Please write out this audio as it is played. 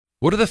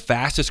What are the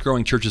fastest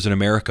growing churches in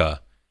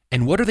America?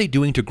 And what are they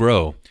doing to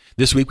grow?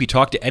 This week we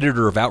talked to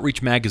editor of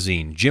Outreach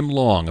Magazine, Jim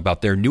Long,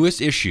 about their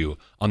newest issue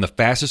on the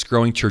fastest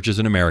growing churches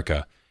in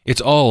America. It's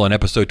all on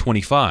episode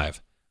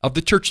 25 of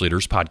the Church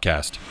Leaders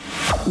Podcast.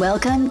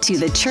 Welcome to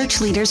the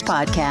Church Leaders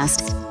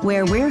Podcast,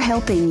 where we're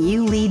helping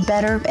you lead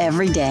better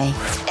every day.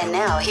 And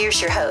now here's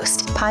your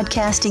host,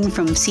 podcasting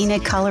from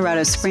scenic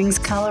Colorado Springs,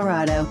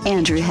 Colorado,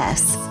 Andrew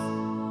Hess.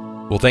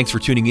 Well, thanks for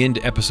tuning in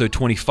to episode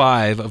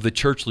 25 of the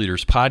Church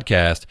Leaders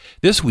Podcast.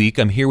 This week,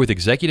 I'm here with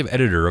executive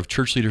editor of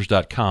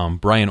churchleaders.com,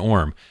 Brian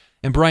Orm.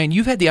 And Brian,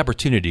 you've had the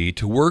opportunity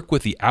to work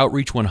with the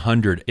Outreach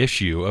 100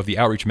 issue of the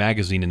Outreach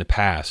Magazine in the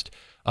past.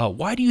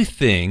 Why do you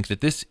think that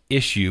this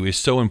issue is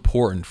so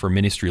important for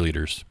ministry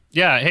leaders?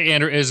 Yeah. Hey,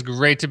 Andrew, it's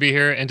great to be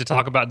here and to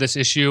talk about this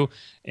issue.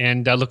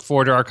 And I look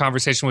forward to our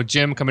conversation with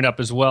Jim coming up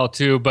as well,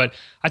 too. But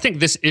I think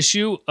this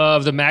issue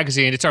of the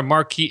magazine, it's our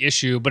marquee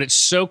issue, but it's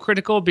so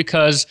critical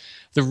because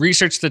the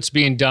research that's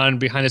being done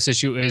behind this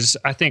issue is,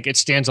 I think it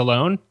stands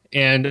alone.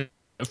 And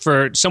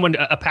for someone,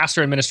 a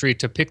pastor in ministry,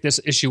 to pick this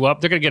issue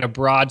up, they're going to get a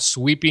broad,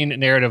 sweeping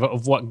narrative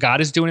of what God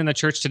is doing in the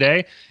church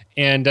today.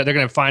 And they're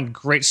going to find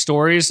great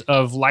stories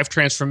of life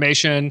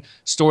transformation,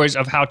 stories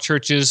of how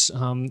churches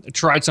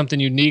tried something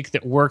unique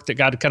that worked, that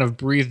God kind of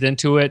breathed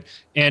into it.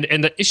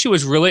 And the issue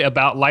is really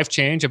about life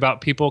change,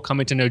 about people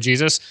coming to know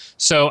Jesus.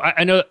 So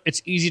I know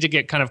it's easy to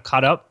get kind of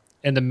caught up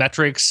in the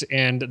metrics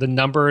and the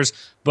numbers,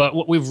 but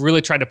what we've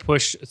really tried to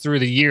push through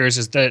the years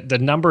is that the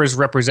numbers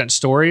represent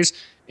stories,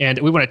 and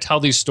we want to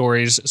tell these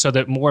stories so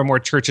that more and more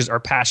churches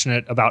are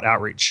passionate about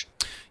outreach.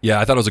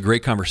 Yeah, I thought it was a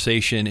great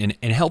conversation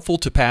and helpful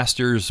to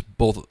pastors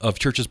both of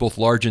churches, both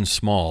large and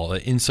small.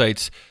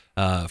 Insights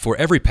for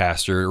every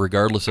pastor,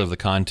 regardless of the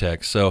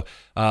context. So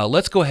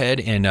let's go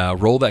ahead and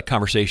roll that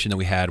conversation that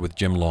we had with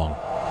Jim Long.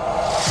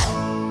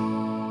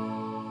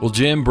 Well,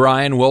 Jim,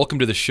 Brian, welcome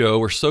to the show.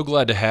 We're so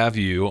glad to have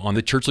you on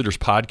the Church Leaders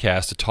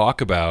Podcast to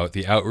talk about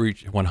the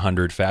Outreach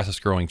 100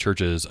 Fastest Growing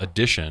Churches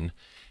edition.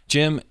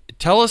 Jim,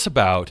 tell us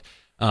about,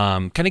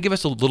 kind of give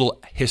us a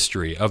little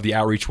history of the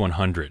Outreach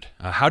 100.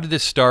 How did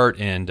this start,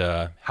 and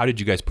how did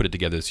you guys put it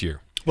together this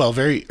year? Well,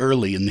 very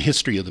early in the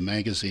history of the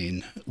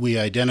magazine, we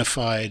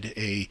identified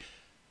a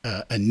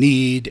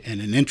need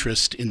and an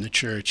interest in the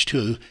church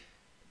to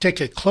take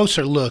a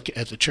closer look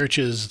at the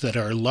churches that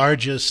are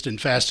largest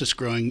and fastest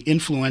growing,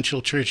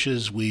 influential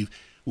churches. We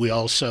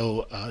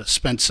also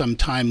spent some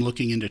time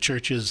looking into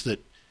churches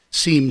that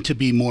seem to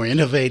be more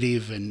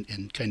innovative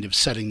and kind of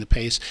setting the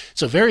pace.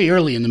 So very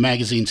early in the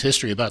magazine's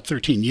history, about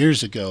 13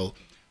 years ago,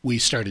 we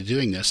started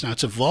doing this. Now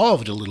it's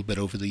evolved a little bit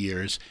over the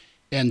years,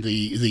 and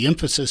the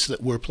emphasis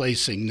that we're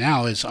placing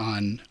now is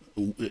on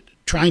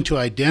trying to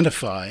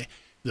identify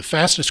the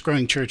fastest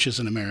growing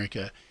churches in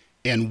America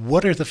and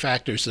what are the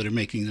factors that are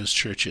making those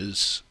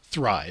churches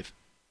thrive.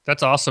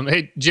 That's awesome.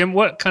 Hey, Jim,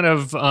 what kind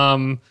of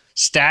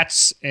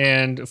stats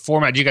and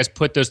format do you guys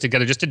put those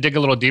together, just to dig a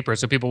little deeper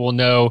so people will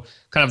know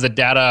kind of the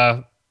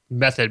data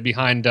method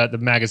behind the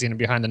magazine and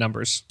behind the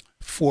numbers?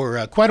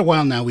 For quite a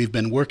while now, we've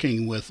been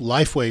working with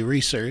Lifeway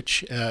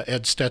Research,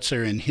 Ed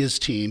Stetzer and his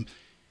team,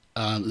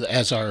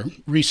 as our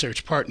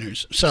research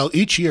partners. So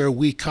each year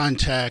we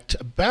contact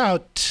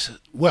about,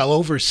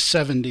 over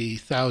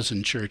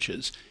 70,000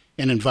 churches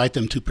and invite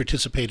them to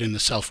participate in a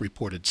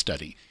self-reported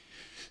study.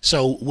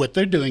 So what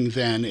they're doing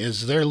then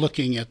is they're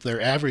looking at their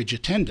average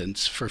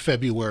attendance for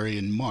February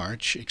and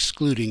March,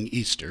 excluding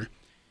Easter,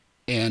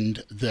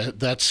 and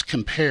that's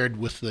compared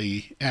with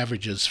the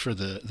averages for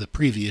the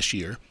previous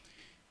year.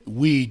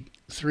 We,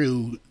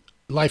 through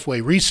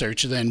Lifeway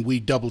Research, then we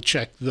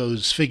double-check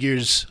those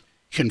figures,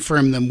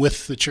 confirm them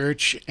with the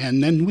church,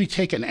 and then we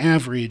take an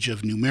average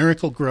of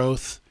numerical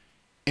growth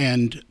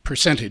and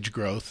percentage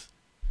growth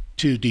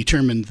to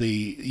determine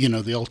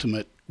the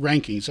ultimate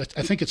rankings. I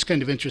think it's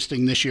kind of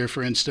interesting this year,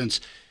 for instance,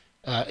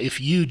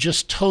 if you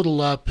just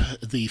total up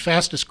the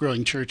fastest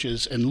growing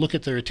churches and look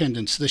at their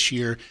attendance this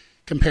year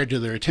compared to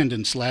their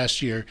attendance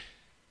last year,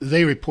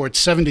 they report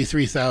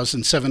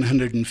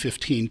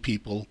 73,715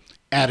 people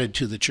added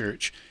to the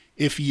church.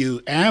 If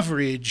you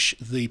average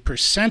the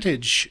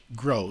percentage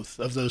growth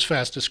of those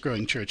fastest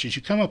growing churches,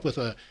 you come up with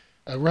a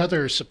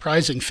rather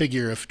surprising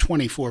figure of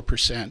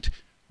 24%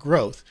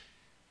 growth.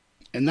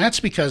 And that's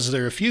because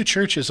there are a few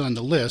churches on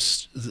the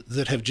list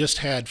that have just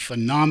had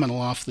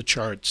phenomenal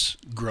off-the-charts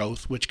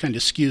growth, which kind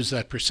of skews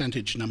that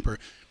percentage number.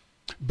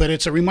 But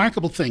it's a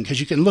remarkable thing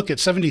because you can look at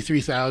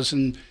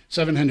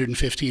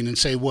 73,715 and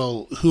say,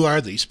 well, who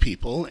are these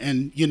people?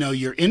 And,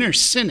 your inner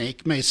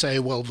cynic may say,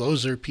 well,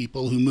 those are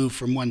people who move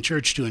from one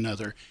church to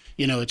another.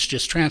 It's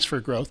just transfer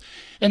growth.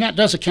 And that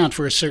does account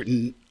for a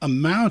certain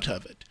amount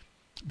of it.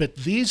 But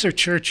these are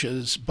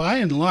churches, by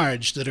and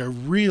large, that are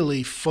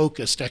really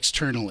focused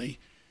externally.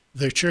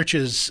 They're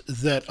churches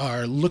that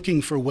are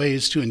looking for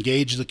ways to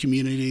engage the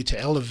community, to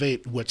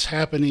elevate what's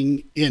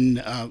happening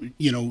in,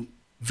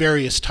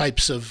 various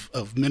types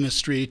of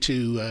ministry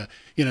to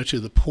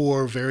the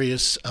poor,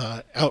 various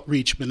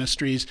outreach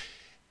ministries,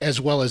 as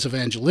well as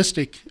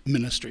evangelistic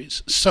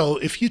ministries. So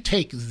if you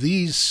take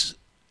these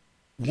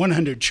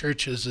 100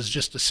 churches as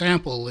just a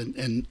sample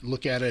and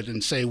look at it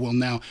and say, well,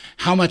 now,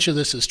 how much of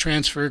this is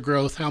transfer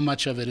growth? How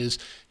much of it is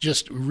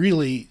just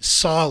really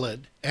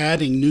solid,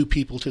 adding new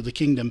people to the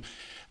kingdom?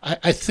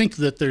 I think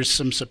that there's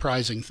some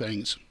surprising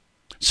things.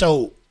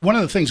 So one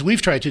of the things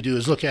we've tried to do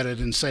is look at it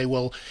and say,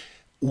 well,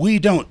 we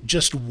don't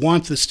just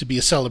want this to be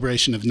a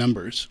celebration of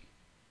numbers.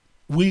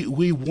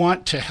 We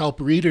want to help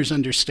readers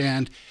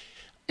understand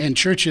and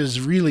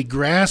churches really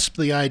grasp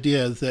the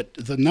idea that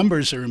the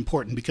numbers are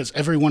important because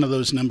every one of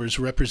those numbers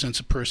represents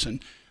a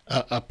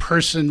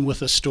person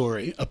with a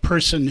story, a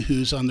person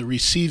who's on the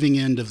receiving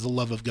end of the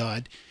love of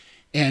God.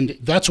 And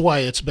that's why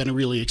it's been a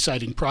really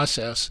exciting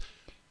process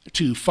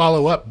to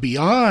follow up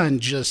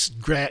beyond just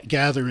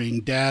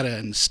gathering data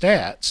and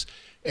stats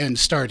and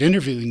start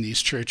interviewing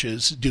these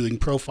churches, doing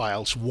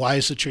profiles. Why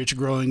is the church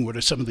growing? What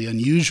are some of the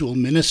unusual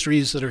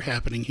ministries that are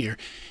happening here?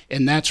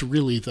 And that's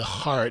really the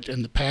heart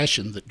and the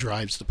passion that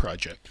drives the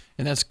project.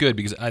 And that's good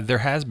because there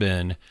has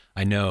been,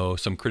 I know,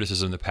 some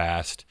criticism in the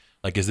past,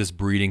 like is this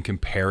breeding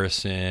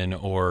comparison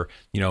or,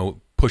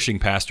 pushing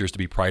pastors to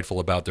be prideful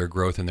about their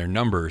growth and their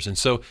numbers. And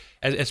so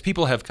as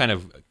people have kind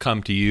of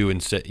come to you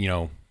and said,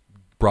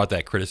 brought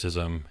that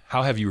criticism,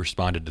 how have you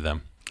responded to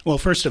them? Well,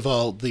 first of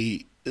all,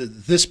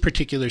 this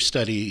particular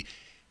study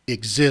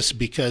exists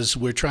because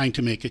we're trying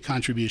to make a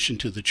contribution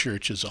to the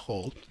church as a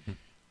whole. Mm-hmm.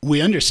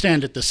 We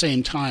understand at the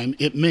same time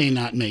it may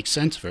not make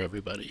sense for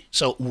everybody.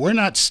 So we're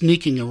not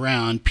sneaking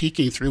around,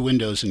 peeking through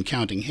windows and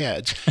counting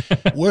heads.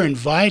 We're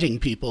inviting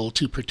people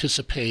to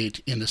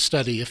participate in a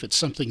study if it's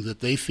something that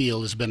they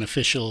feel is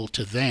beneficial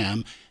to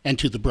them and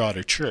to the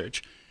broader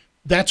church.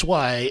 That's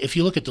why if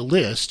you look at the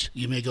list,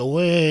 you may go,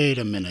 wait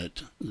a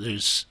minute,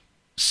 there's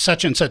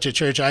such and such a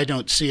church I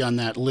don't see on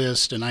that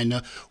list. And I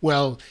know,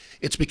 well,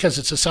 it's because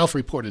it's a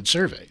self-reported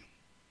survey.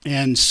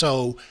 And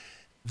so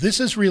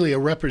this is really a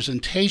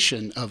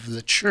representation of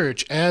the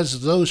church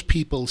as those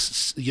people,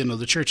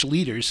 the church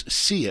leaders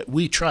see it.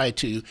 We try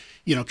to,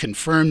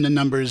 confirm the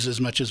numbers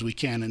as much as we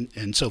can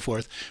and so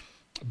forth.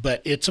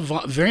 But it's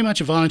very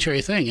much a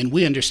voluntary thing. And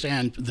we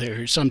understand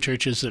there are some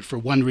churches that for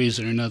one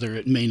reason or another,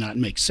 it may not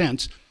make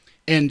sense.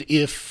 And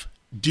if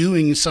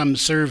doing some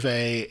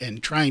survey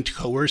and trying to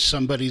coerce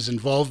somebody's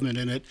involvement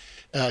in it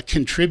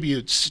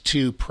contributes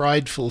to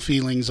prideful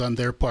feelings on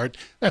their part,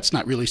 that's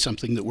not really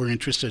something that we're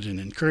interested in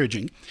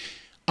encouraging.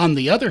 On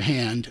the other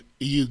hand,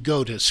 you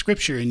go to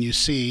Scripture and you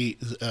see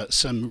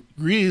some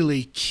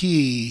really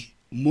key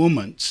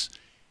moments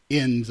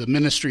in the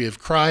ministry of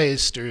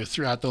Christ or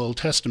throughout the Old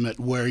Testament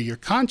where you're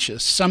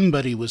conscious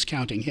somebody was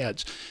counting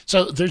heads.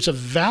 So there's a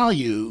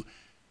value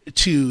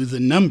to the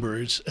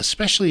numbers,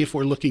 especially if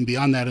we're looking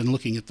beyond that and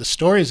looking at the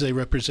stories they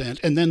represent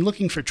and then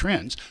looking for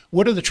trends.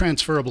 What are the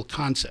transferable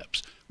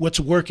concepts? What's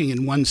working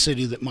in one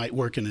city that might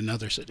work in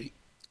another city?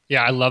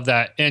 Yeah, I love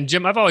that. And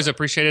Jim, I've always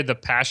appreciated the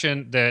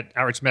passion that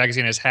Outreach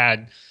Magazine has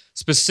had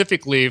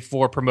specifically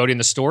for promoting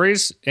the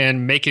stories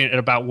and making it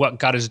about what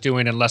God is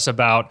doing and less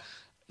about,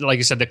 like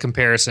you said, the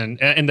comparison.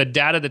 And the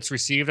data that's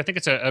received, I think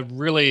it's a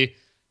really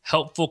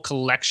helpful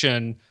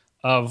collection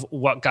of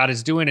what God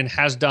is doing and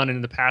has done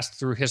in the past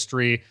through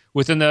history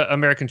within the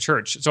American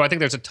church. So I think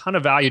there's a ton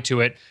of value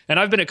to it. And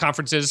I've been at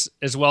conferences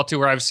as well, too,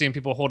 where I've seen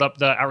people hold up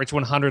the Outreach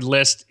 100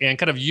 list and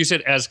kind of use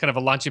it as kind of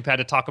a launching pad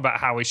to talk about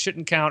how we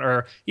shouldn't count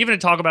or even to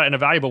talk about it in a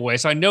valuable way.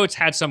 So I know it's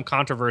had some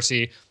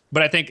controversy,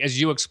 but I think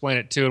as you explain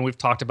it, too, and we've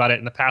talked about it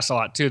in the past a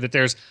lot, too, that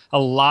there's a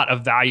lot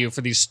of value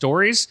for these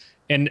stories.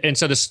 And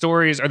so the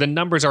stories or the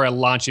numbers are a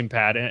launching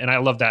pad. And I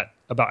love that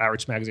about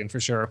Outreach Magazine for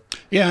sure.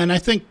 Yeah, and I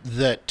think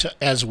that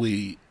as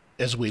we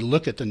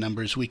look at the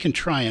numbers, we can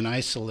try and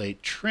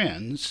isolate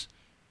trends,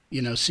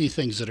 see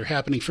things that are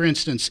happening. For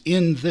instance,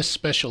 in this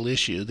special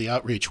issue, the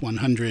Outreach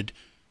 100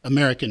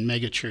 American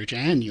Megachurch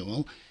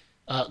Annual,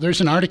 there's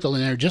an article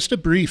in there, just a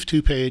brief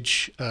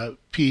 2-page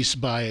piece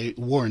by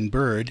Warren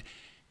Bird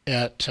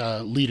at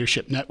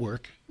Leadership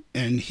Network,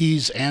 and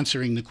he's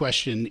answering the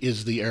question,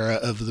 is the era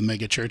of the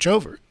megachurch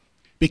over?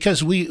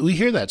 Because we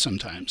hear that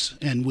sometimes,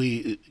 and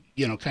we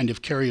kind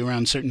of carry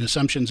around certain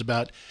assumptions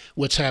about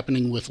what's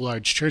happening with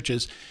large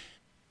churches.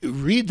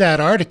 Read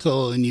that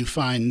article and you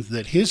find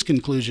that his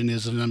conclusion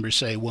is the numbers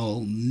say,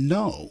 well,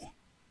 no.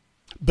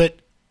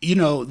 But,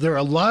 there are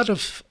a lot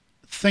of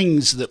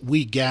things that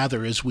we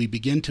gather as we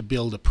begin to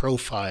build a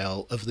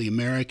profile of the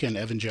American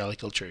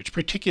evangelical church,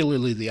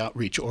 particularly the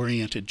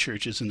outreach-oriented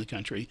churches in the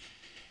country,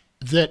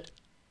 that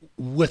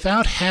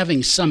without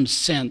having some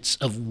sense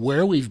of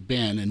where we've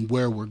been and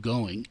where we're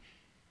going,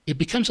 it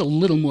becomes a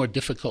little more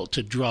difficult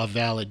to draw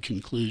valid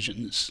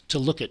conclusions, to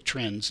look at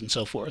trends and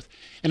so forth.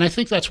 And I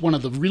think that's one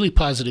of the really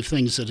positive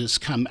things that has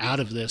come out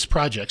of this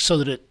project, so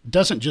that it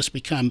doesn't just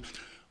become,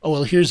 oh,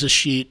 well, here's a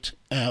sheet,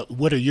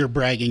 what are your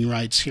bragging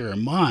rights, here are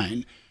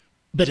mine.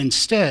 But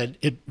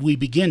instead, we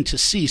begin to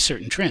see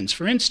certain trends.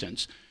 For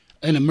instance,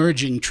 an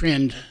emerging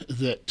trend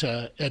that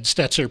Ed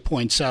Stetzer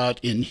points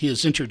out in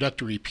his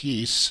introductory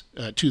piece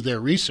to their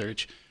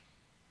research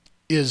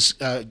is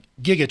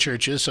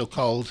gigachurches,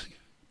 so-called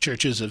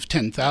churches of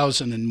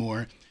 10,000 and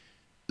more,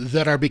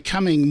 that are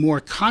becoming more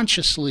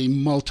consciously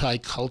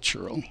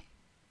multicultural.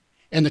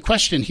 And the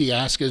question he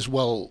asked is,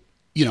 well,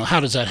 how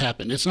does that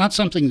happen? It's not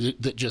something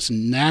that just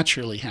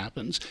naturally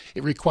happens.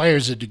 It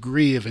requires a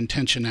degree of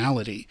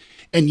intentionality.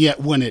 And yet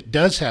when it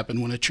does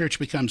happen, when a church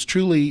becomes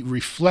truly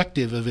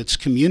reflective of its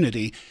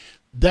community,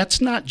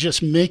 that's not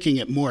just making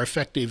it more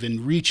effective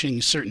in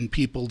reaching certain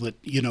people that,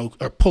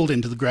 are pulled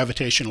into the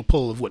gravitational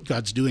pull of what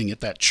God's doing at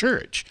that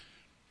church,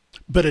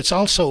 but it's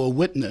also a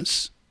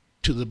witness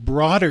to the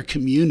broader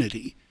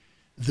community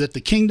that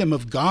the kingdom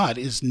of God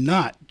is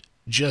not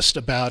just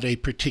about a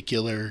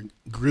particular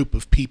group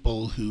of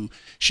people who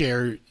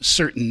share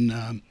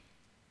certain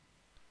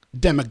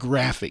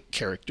demographic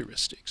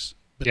characteristics.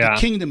 But the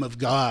kingdom of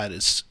God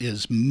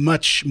is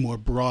much more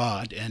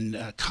broad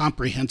and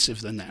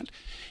comprehensive than that.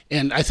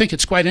 And I think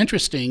it's quite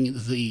interesting,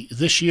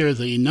 this year,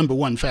 the number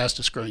one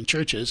fastest growing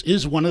churches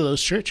is one of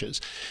those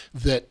churches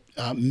that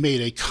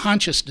made a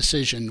conscious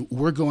decision.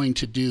 We're going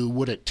to do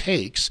what it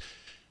takes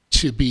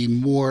to be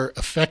more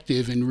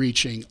effective in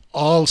reaching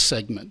all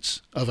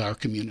segments of our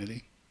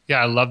community.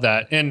 Yeah, I love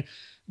that. And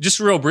just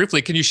real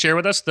briefly, can you share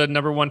with us the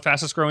number one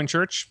fastest growing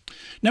church?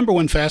 Number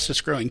one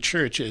fastest growing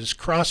church is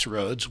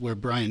Crossroads, where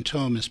Brian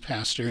Tome is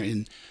pastor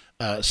in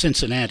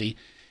Cincinnati.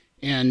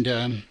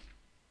 And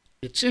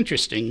it's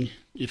interesting,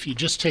 if you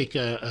just take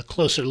a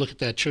closer look at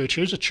that church,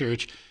 here's a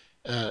church,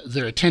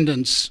 their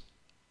attendance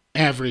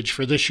average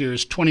for this year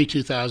is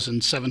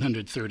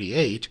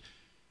 22,738.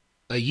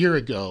 A year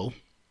ago,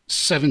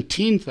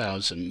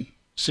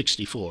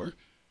 17,064.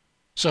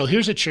 So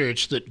here's a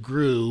church that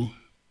grew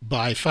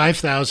by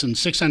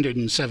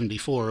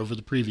 5,674 over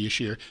the previous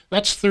year.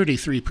 That's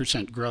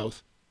 33%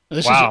 growth.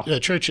 This is a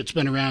church that's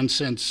been around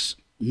since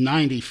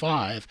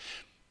 95.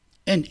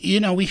 And,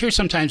 we hear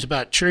sometimes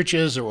about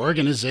churches or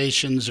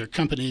organizations or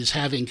companies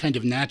having kind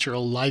of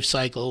natural life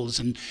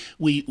cycles, and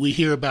we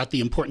hear about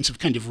the importance of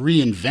kind of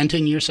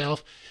reinventing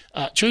yourself.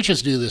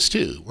 Churches do this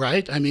too,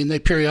 right? I mean, they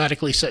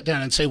periodically sit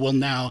down and say, well,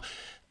 now,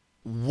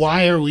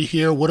 why are we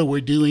here? What are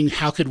we doing?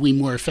 How could we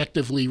more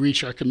effectively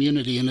reach our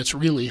community? And it's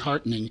really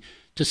heartening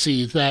to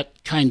see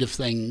that kind of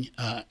thing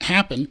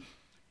happen.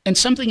 And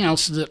something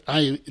else that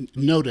I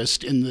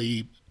noticed in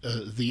the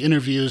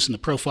interviews and the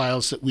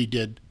profiles that we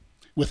did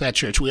with that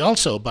church, we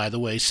also, by the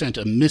way, sent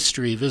a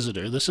mystery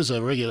visitor. This is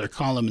a regular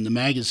column in the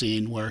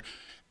magazine where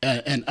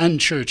an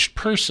unchurched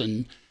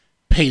person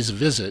pays a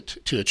visit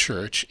to a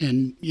church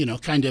and,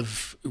 kind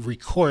of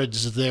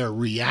records their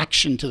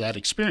reaction to that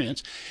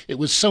experience. It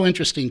was so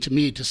interesting to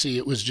me to see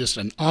it was just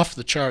an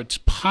off-the-charts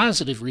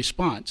positive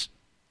response.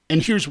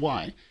 And here's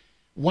why.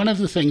 One of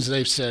the things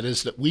they've said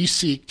is that we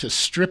seek to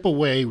strip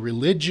away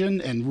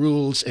religion and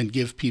rules and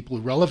give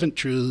people relevant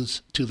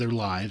truths to their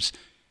lives,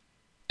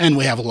 and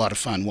we have a lot of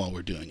fun while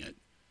we're doing it.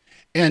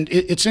 And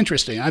it's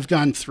interesting. I've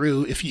gone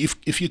through,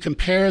 if you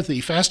compare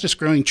the fastest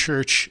growing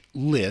church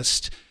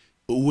list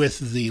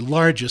with the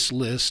largest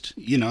list,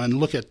 and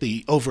look at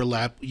the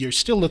overlap, you're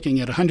still looking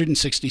at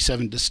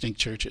 167 distinct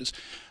churches.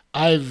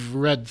 I've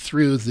read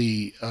through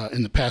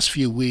in the past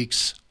few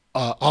weeks,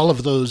 all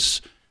of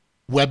those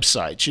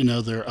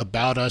websites, their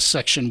About Us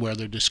section where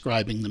they're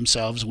describing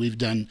themselves. We've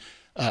done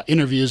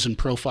interviews and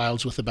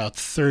profiles with about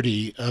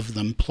 30 of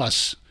them,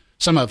 plus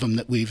some of them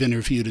that we've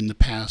interviewed in the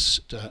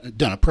past,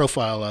 done a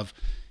profile of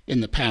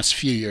in the past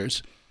few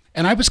years.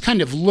 And I was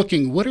kind of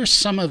looking, what are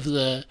some of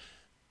the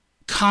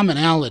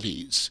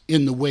commonalities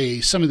in the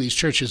way some of these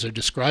churches are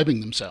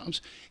describing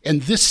themselves?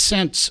 And this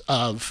sense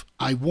of,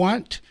 I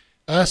want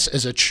us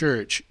as a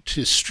church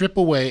to strip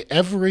away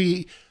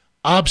every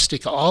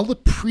obstacle, all the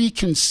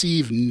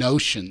preconceived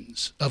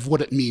notions of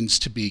what it means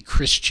to be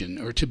Christian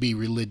or to be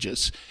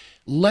religious.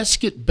 Let's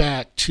get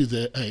back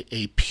to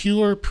a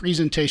pure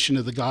presentation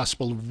of the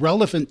gospel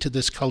relevant to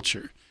this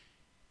culture.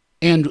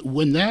 And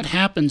when that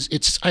happens,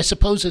 I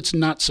suppose it's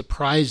not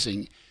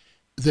surprising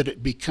that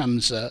it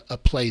becomes a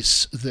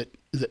place that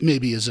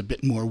maybe is a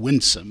bit more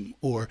winsome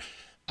or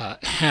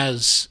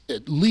has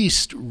at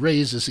least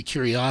raises a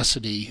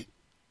curiosity,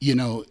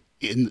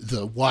 in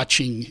the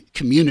watching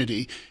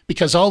community,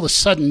 because all of a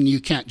sudden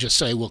you can't just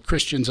say, well,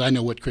 Christians, I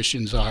know what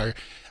Christians are.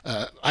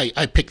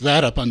 I pick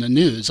that up on the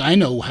news. I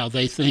know how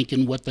they think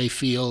and what they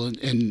feel,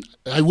 and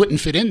I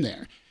wouldn't fit in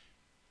there.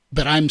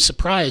 But I'm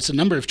surprised a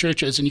number of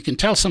churches, and you can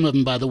tell some of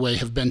them, by the way,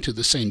 have been to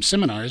the same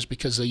seminars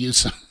because they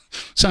use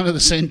some of the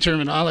same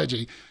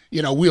terminology.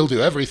 We'll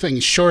do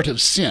everything short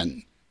of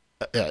sin,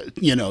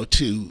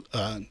 to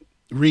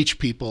reach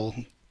people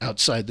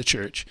outside the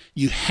church.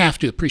 You have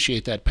to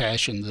appreciate that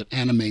passion that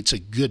animates a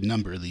good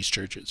number of these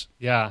churches.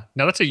 Yeah,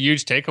 no, that's a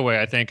huge takeaway,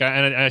 I think.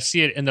 And I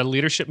see it in the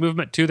leadership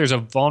movement too. There's a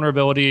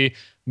vulnerability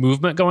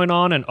movement going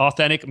on, an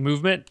authentic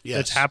movement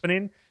that's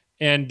happening.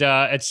 And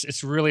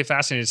it's really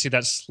fascinating to see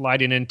that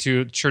sliding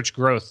into church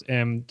growth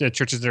and the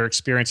churches that are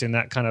experiencing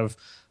that kind of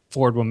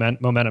forward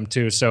momentum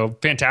too. So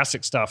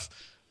fantastic stuff.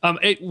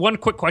 One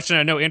quick question.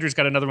 I know Andrew's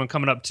got another one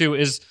coming up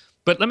too,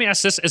 but let me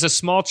ask this: as a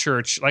small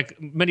church, like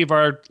many of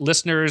our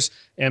listeners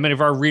and many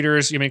of our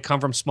readers, you may come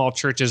from small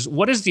churches.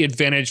 What is the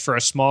advantage for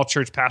a small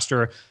church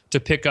pastor to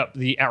pick up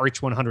the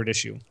Outreach 100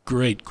 issue?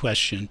 Great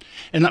question.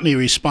 And let me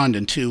respond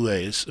in two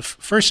ways.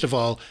 First of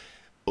all,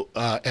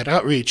 at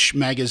Outreach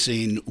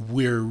Magazine,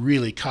 we're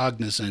really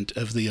cognizant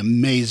of the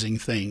amazing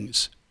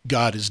things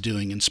God is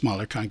doing in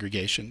smaller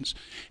congregations.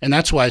 And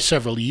that's why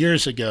several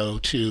years ago,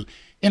 to,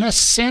 in a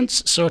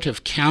sense, sort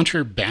of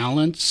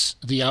counterbalance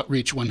the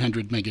Outreach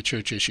 100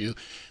 megachurch issue,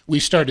 we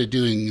started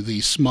doing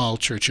the Small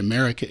Church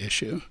America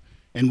issue.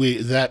 And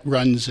that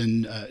runs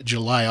in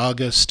July,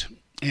 August.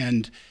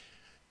 And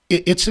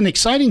it's an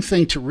exciting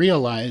thing to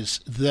realize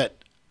that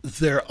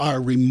there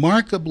are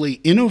remarkably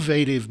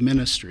innovative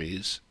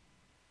ministries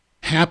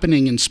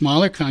happening in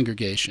smaller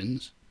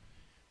congregations,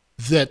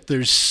 that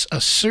there's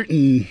a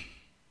certain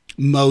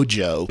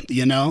mojo,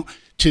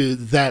 to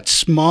that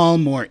small,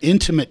 more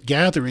intimate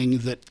gathering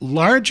that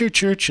larger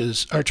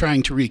churches are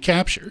trying to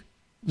recapture.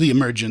 The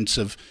emergence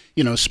of,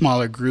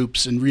 smaller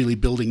groups and really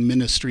building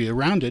ministry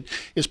around it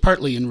is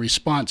partly in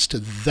response to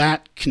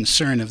that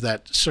concern of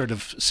that sort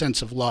of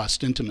sense of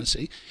lost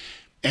intimacy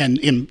and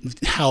in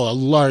how a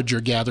larger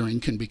gathering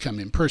can become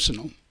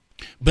impersonal.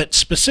 But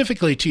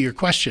specifically to your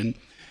question,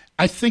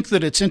 I think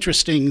that it's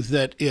interesting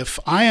that if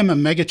I am a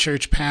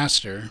megachurch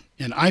pastor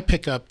and I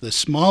pick up the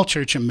Small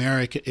Church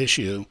America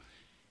issue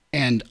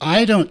and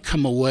I don't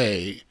come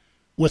away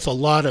with a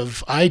lot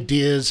of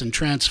ideas and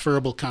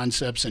transferable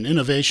concepts and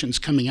innovations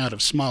coming out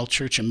of Small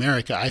Church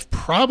America, I've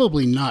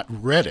probably not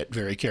read it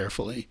very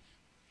carefully.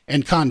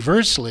 And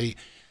conversely,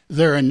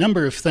 there are a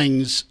number of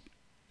things,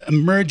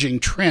 emerging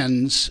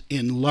trends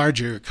in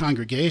larger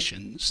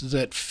congregations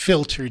that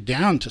filter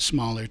down to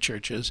smaller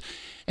churches.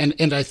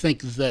 And I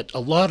think that a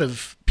lot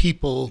of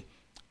people,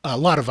 a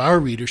lot of our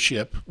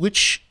readership,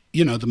 which,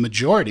 the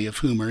majority of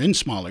whom are in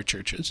smaller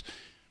churches,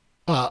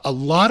 a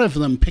lot of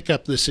them pick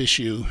up this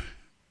issue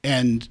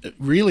and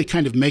really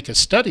kind of make a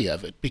study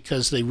of it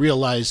because they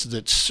realize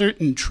that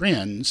certain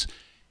trends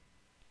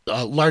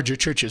larger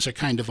churches are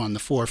kind of on the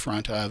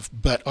forefront of,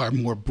 but are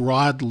more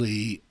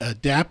broadly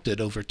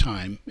adapted over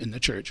time in the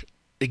church.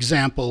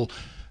 Example,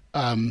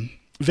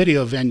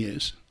 video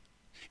venues.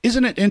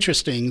 Isn't it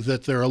interesting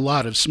that there are a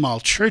lot of small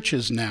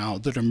churches now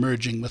that are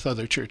merging with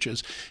other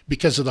churches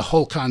because of the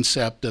whole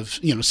concept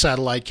of,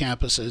 satellite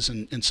campuses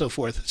and so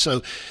forth?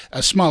 So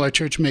a smaller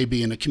church may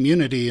be in a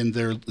community and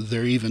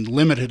they're even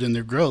limited in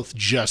their growth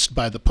just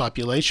by the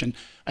population.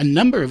 A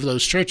number of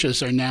those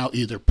churches are now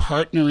either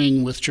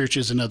partnering with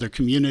churches in other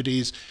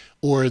communities,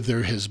 or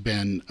there has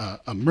been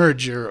a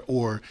merger,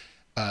 or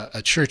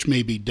a church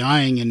may be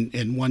dying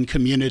in one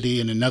community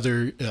and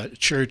another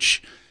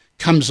church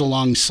comes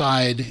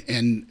alongside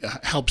and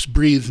helps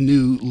breathe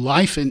new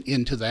life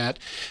into that.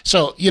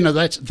 So,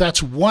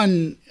 that's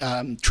one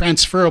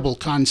transferable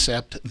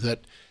concept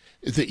that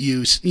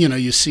you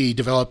see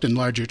developed in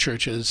larger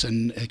churches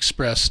and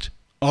expressed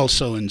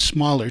also in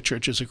smaller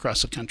churches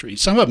across the country.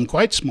 Some of them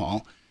quite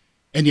small,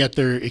 and yet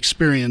they're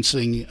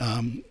experiencing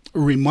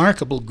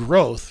remarkable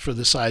growth for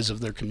the size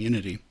of their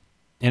community.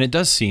 And it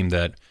does seem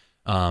that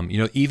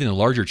even the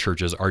larger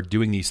churches are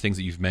doing these things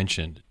that you've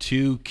mentioned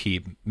to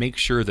make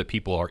sure that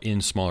people are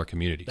in smaller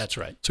communities. That's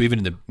right. So even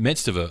in the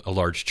midst of a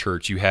large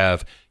church, you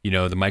have, the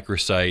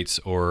microsites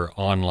or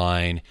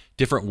online,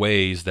 different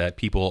ways that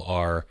people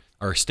are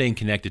staying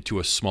connected to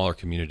a smaller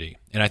community.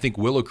 And I think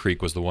Willow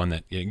Creek was the one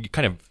that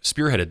kind of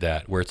spearheaded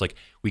that, where it's like,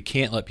 we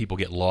can't let people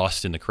get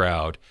lost in the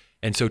crowd.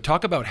 And so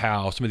talk about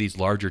how some of these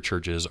larger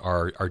churches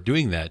are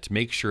doing that to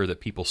make sure that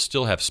people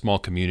still have small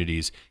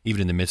communities,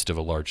 even in the midst of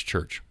a large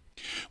church.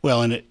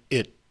 Well, and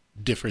it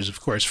differs,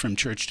 of course, from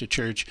church to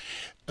church.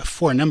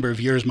 For a number of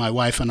years, my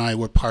wife and I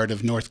were part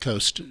of North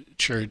Coast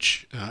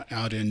Church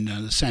out in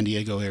the San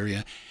Diego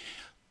area.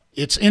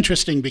 It's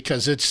interesting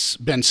because it's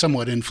been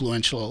somewhat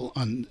influential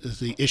on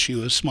the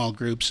issue of small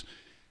groups,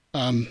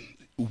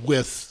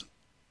 with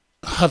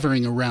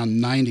hovering around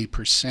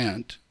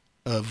 90%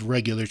 of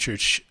regular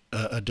church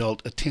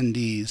adult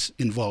attendees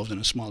involved in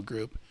a small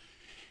group.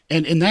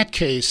 And in that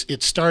case,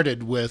 it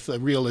started with a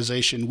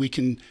realization we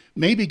can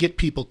maybe get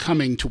people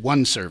coming to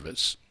one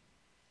service,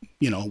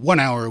 1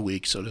 hour a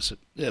week, so to say,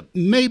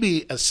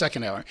 maybe a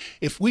second hour.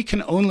 If we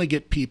can only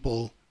get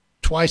people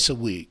twice a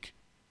week,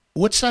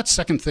 what's that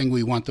second thing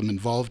we want them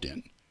involved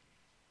in?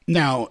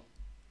 Now,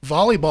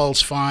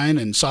 volleyball's fine,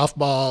 and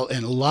softball,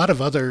 and a lot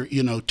of other,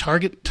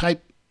 target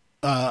type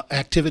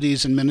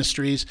activities and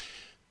ministries.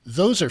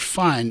 Those are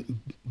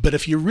fine, but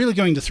if you're really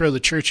going to throw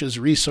the church's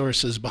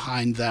resources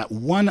behind that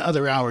one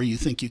other hour you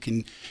think you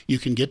can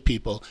get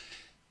people,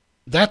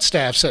 that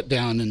staff sat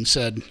down and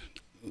said,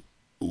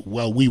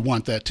 well, we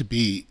want that to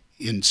be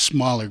in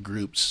smaller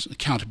groups,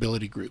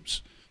 accountability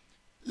groups.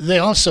 They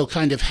also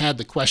kind of had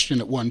the question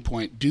at one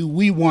point, do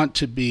we want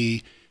to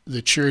be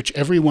the church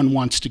everyone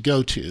wants to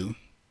go to,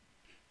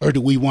 or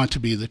do we want to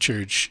be the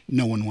church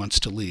no one wants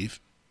to leave?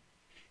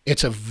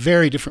 It's a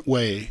very different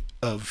way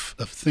of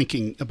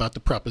thinking about the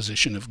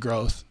proposition of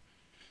growth.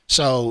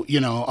 So,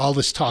 all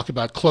this talk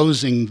about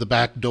closing the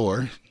back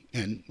door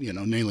and,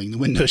 nailing the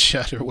windows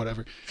shut or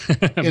whatever.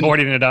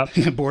 Boarding it up.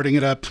 Boarding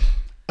it up.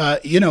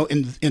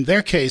 In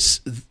their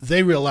case,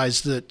 they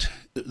realized that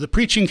the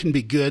preaching can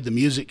be good, the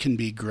music can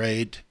be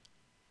great,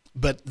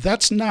 But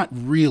that's not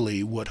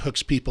really what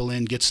hooks people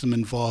in, gets them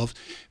involved,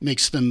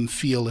 makes them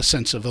feel a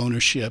sense of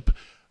ownership,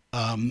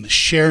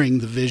 sharing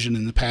the vision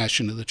and the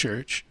passion of the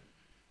church.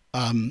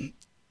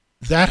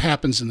 That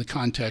happens in the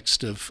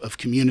context of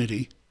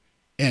community.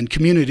 And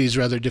community is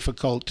rather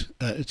difficult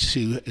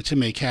to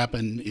make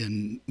happen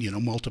in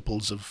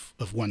multiples of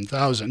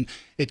 1,000.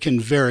 It can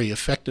very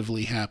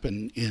effectively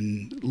happen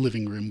in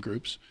living room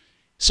groups.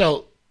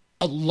 So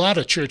a lot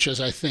of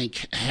churches, I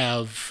think,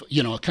 have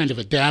kind of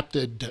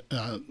adapted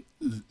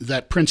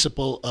that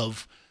principle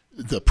of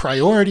the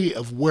priority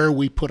of where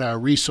we put our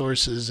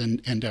resources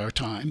and our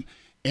time.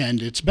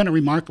 And it's been a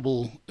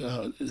remarkable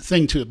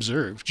thing to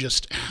observe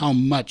just how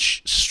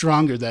much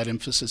stronger that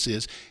emphasis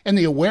is, and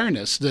the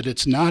awareness that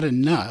it's not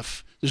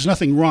enough. There's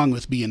nothing wrong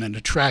with being an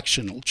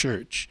attractional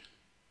church,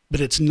 but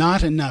it's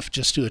not enough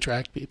just to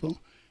attract people.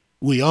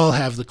 We all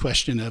have the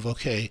question of,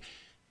 okay,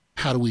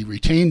 how do we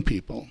retain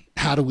people?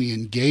 How do we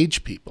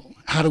engage people?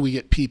 How do we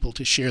get people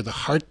to share the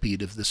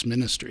heartbeat of this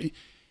ministry?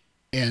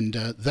 And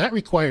that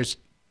requires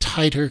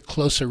tighter,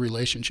 closer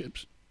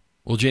relationships.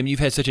 Well, Jim, you've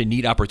had such a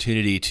neat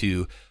opportunity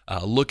to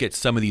look at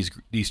some of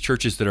these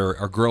churches that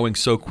are growing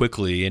so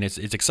quickly, and it's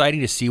exciting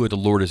to see what the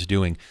Lord is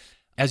doing.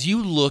 As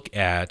you look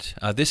at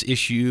this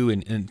issue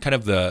and kind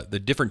of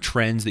the different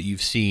trends that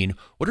you've seen,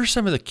 what are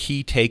some of the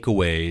key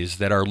takeaways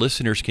that our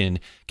listeners can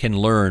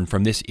learn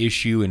from this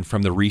issue and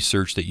from the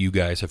research that you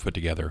guys have put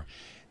together?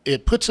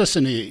 It puts us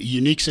in a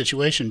unique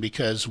situation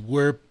because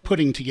we're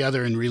putting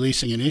together and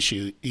releasing an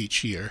issue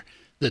each year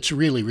that's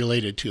really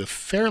related to a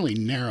fairly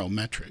narrow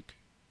metric.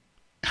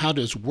 How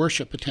does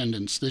worship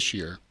attendance this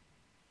year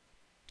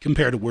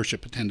compare to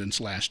worship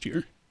attendance last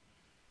year?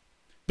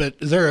 But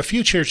there are a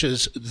few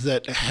churches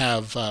that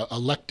have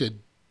elected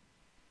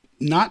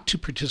not to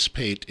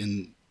participate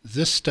in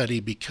this study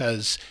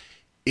because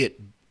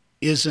it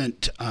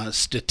isn't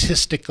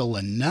statistical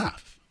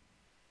enough.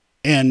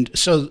 And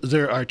so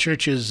there are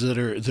churches that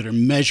are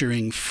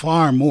measuring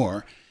far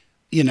more.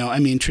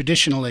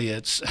 Traditionally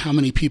it's how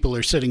many people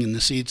are sitting in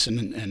the seats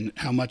and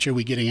how much are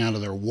we getting out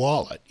of their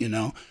wallet,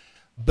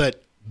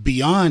 But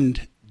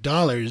beyond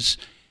dollars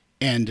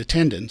and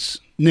attendance,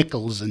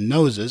 nickels and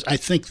noses, I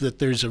think that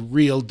there's a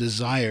real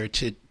desire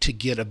to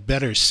get a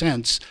better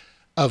sense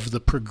of the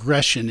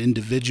progression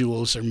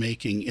individuals are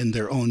making in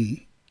their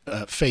own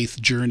faith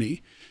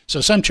journey.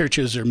 So some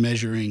churches are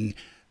measuring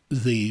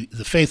the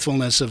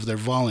faithfulness of their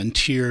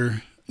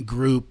volunteer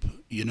group.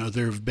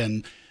 There have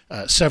been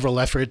several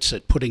efforts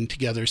at putting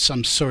together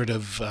some sort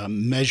of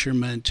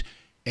measurement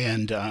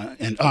and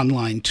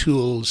online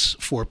tools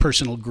for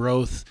personal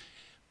growth.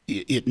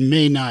 It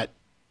may not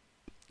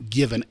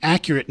give an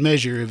accurate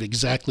measure of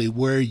exactly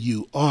where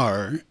you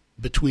are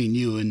between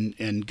you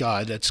and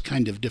God. That's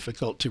kind of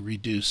difficult to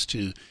reduce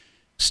to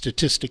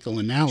statistical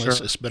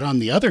analysis. Sure. But on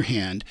the other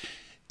hand,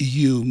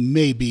 you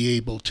may be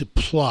able to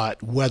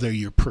plot whether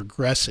you're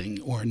progressing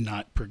or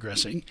not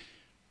progressing.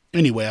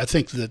 Anyway, I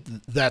think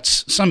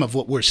that's some of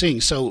what we're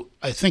seeing. So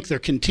I think there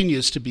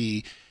continues to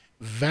be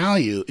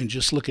value in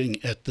just looking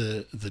at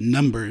the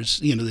numbers,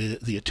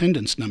 the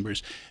attendance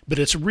numbers, but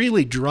it's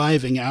really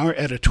driving our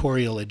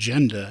editorial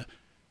agenda,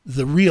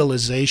 the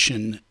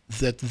realization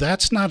that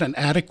that's not an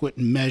adequate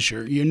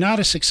measure. You're not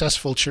a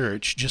successful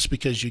church just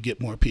because you get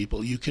more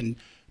people. You can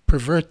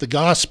pervert the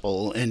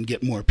gospel and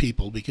get more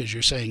people because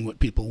you're saying what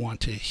people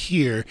want to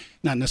hear,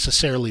 not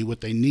necessarily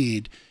what they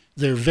need.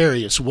 There are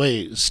various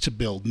ways to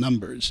build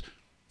numbers,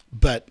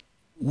 but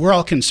we're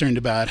all concerned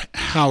about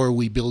how are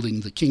we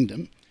building the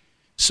kingdom.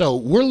 So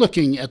we're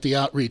looking at the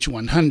Outreach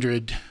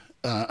 100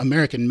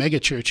 American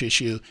megachurch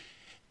issue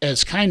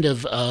as kind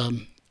of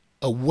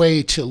a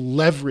way to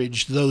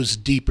leverage those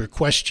deeper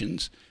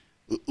questions.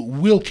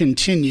 We'll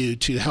continue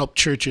to help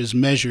churches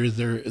measure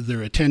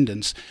their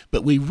attendance,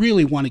 but we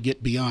really want to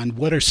get beyond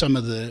what are some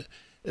of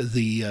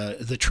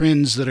the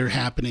trends that are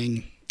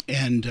happening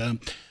and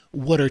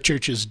what are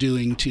churches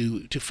doing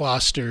to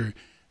foster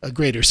a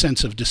greater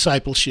sense of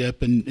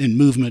discipleship and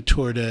movement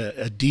toward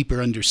a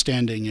deeper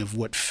understanding of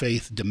what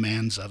faith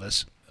demands of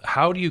us.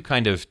 How do you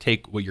kind of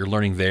take what you're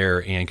learning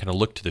there and kind of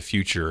look to the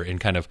future and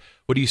kind of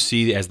what do you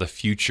see as the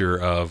future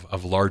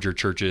of larger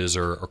churches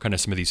or kind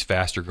of some of these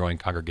faster growing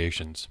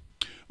congregations?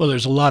 Well,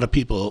 there's a lot of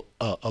people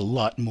a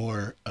lot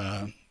more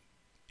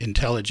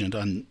intelligent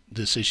on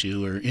this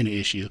issue or any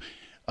issue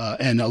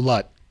and a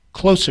lot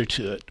closer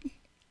to it.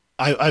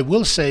 I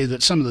will say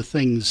that some of the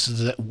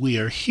things that we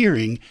are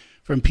hearing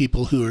from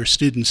people who are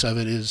students of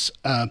it is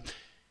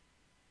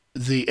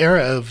the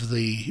era of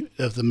the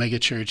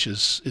megachurch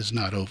is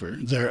not over.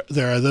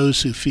 There are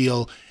those who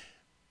feel,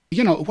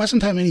 it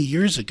wasn't that many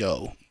years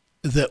ago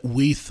that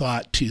we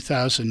thought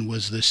 2000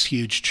 was this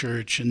huge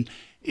church, and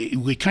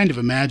we kind of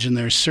imagine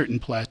there are certain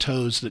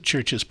plateaus that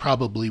churches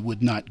probably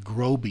would not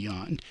grow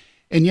beyond.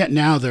 And yet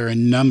now there are a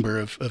number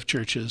of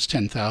churches,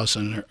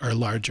 10,000 or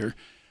larger.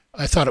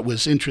 I thought it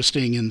was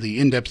interesting in the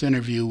in-depth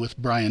interview with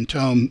Brian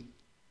Tome.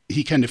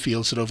 He kind of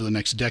feels that over the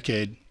next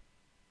decade,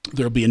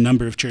 there will be a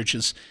number of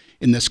churches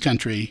in this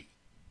country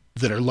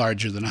that are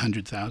larger than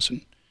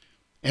 100,000.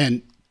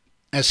 And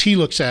as he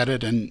looks at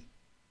it, and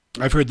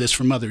I've heard this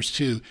from others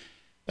too,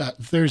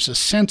 there's a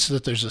sense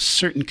that there's a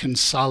certain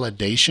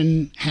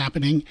consolidation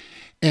happening.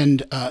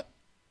 And,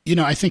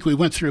 I think we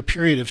went through a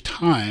period of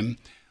time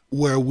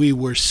where we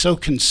were so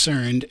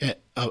concerned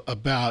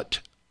about,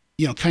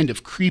 kind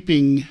of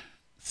creeping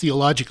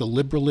theological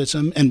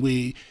liberalism,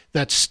 and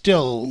that's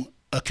still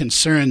a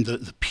concern,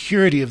 the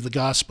purity of the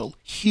gospel,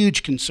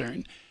 huge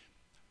concern.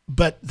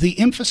 But the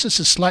emphasis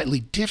is slightly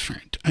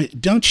different.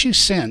 Don't you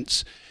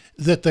sense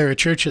that there are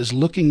churches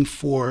looking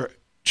for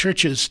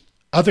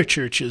other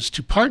churches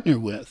to partner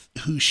with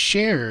who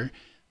share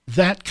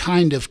that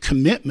kind of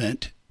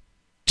commitment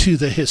to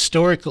the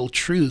historical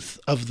truth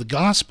of the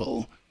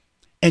gospel,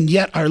 and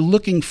yet are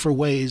looking for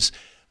ways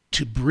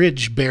to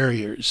bridge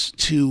barriers,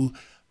 to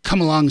come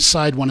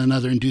alongside one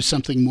another and do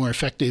something more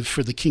effective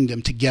for the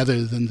kingdom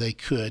together than they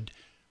could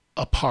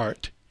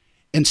apart?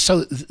 And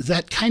so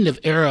that kind of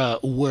era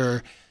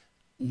where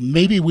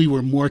maybe we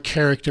were more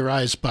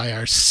characterized by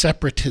our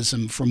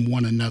separatism from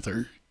one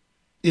another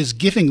is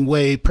giving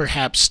way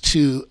perhaps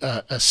to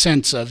a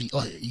sense of,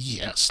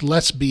 yes,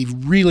 let's be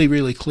really,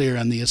 really clear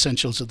on the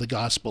essentials of the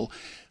gospel,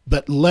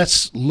 but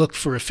let's look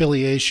for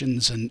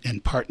affiliations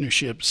and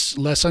partnerships.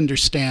 Let's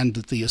understand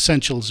that the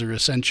essentials are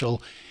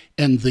essential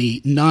and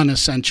the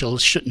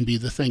non-essentials shouldn't be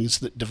the things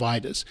that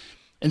divide us.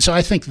 And so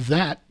I think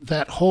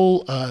that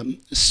whole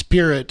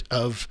spirit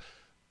of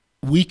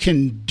we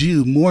can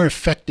do more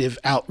effective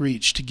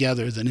outreach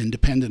together than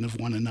independent of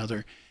one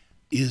another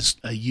is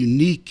a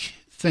unique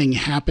thing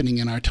happening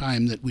in our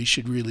time that we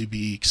should really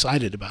be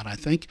excited about. I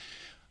think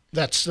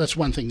that's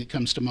one thing that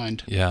comes to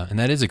mind. Yeah, and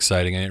that is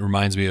exciting, and it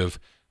reminds me of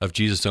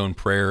Jesus' own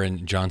prayer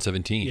in John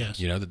 17. Yes.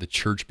 That the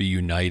church be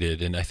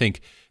united. And I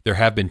think there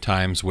have been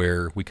times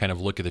where we kind of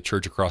look at the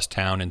church across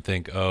town and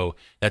think, oh,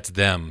 that's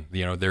them.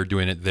 They're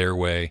doing it their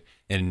way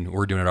and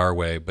we're doing it our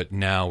way. But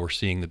now we're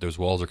seeing that those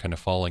walls are kind of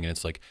falling, and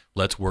it's like,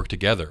 let's work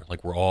together.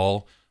 Like, we're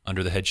all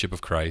under the headship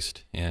of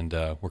Christ and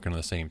working on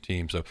the same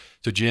team. So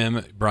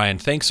Jim, Brian,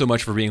 thanks so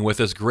much for being with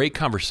us. Great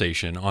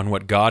conversation on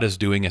what God is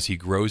doing as he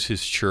grows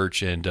his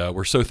church. And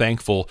we're so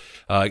thankful.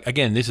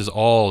 Again, this is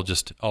all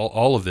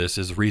of this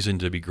is reason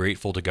to be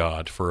grateful to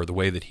God for the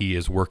way that he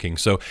is working.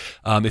 So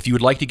if you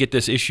would like to get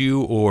this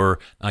issue or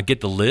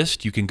get the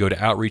list, you can go to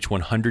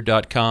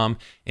outreach100.com.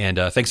 And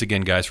thanks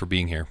again, guys, for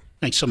being here.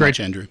 Thanks so much,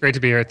 Andrew. Great to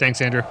be here.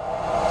 Thanks, Andrew.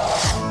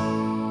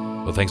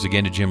 Well, thanks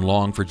again to Jim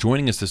Long for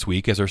joining us this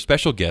week as our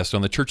special guest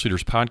on the Church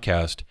Leaders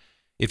Podcast.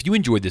 If you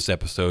enjoyed this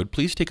episode,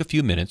 please take a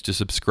few minutes to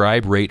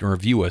subscribe, rate, and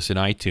review us in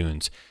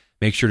iTunes.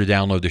 Make sure to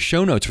download the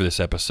show notes for this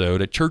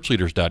episode at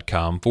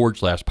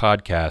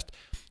churchleaders.com/podcast.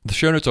 The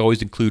show notes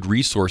always include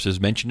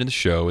resources mentioned in the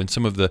show and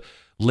some of the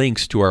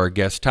links to our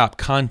guests' top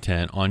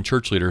content on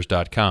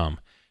churchleaders.com.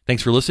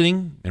 Thanks for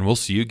listening, and we'll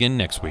see you again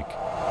next week.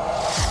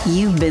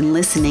 You've been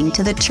listening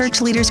to the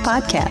Church Leaders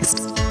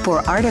Podcast.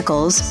 For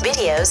articles,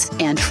 videos,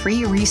 and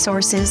free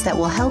resources that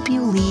will help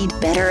you lead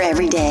better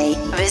every day,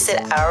 visit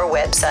our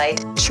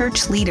website,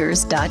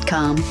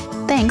 churchleaders.com.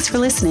 Thanks for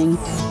listening.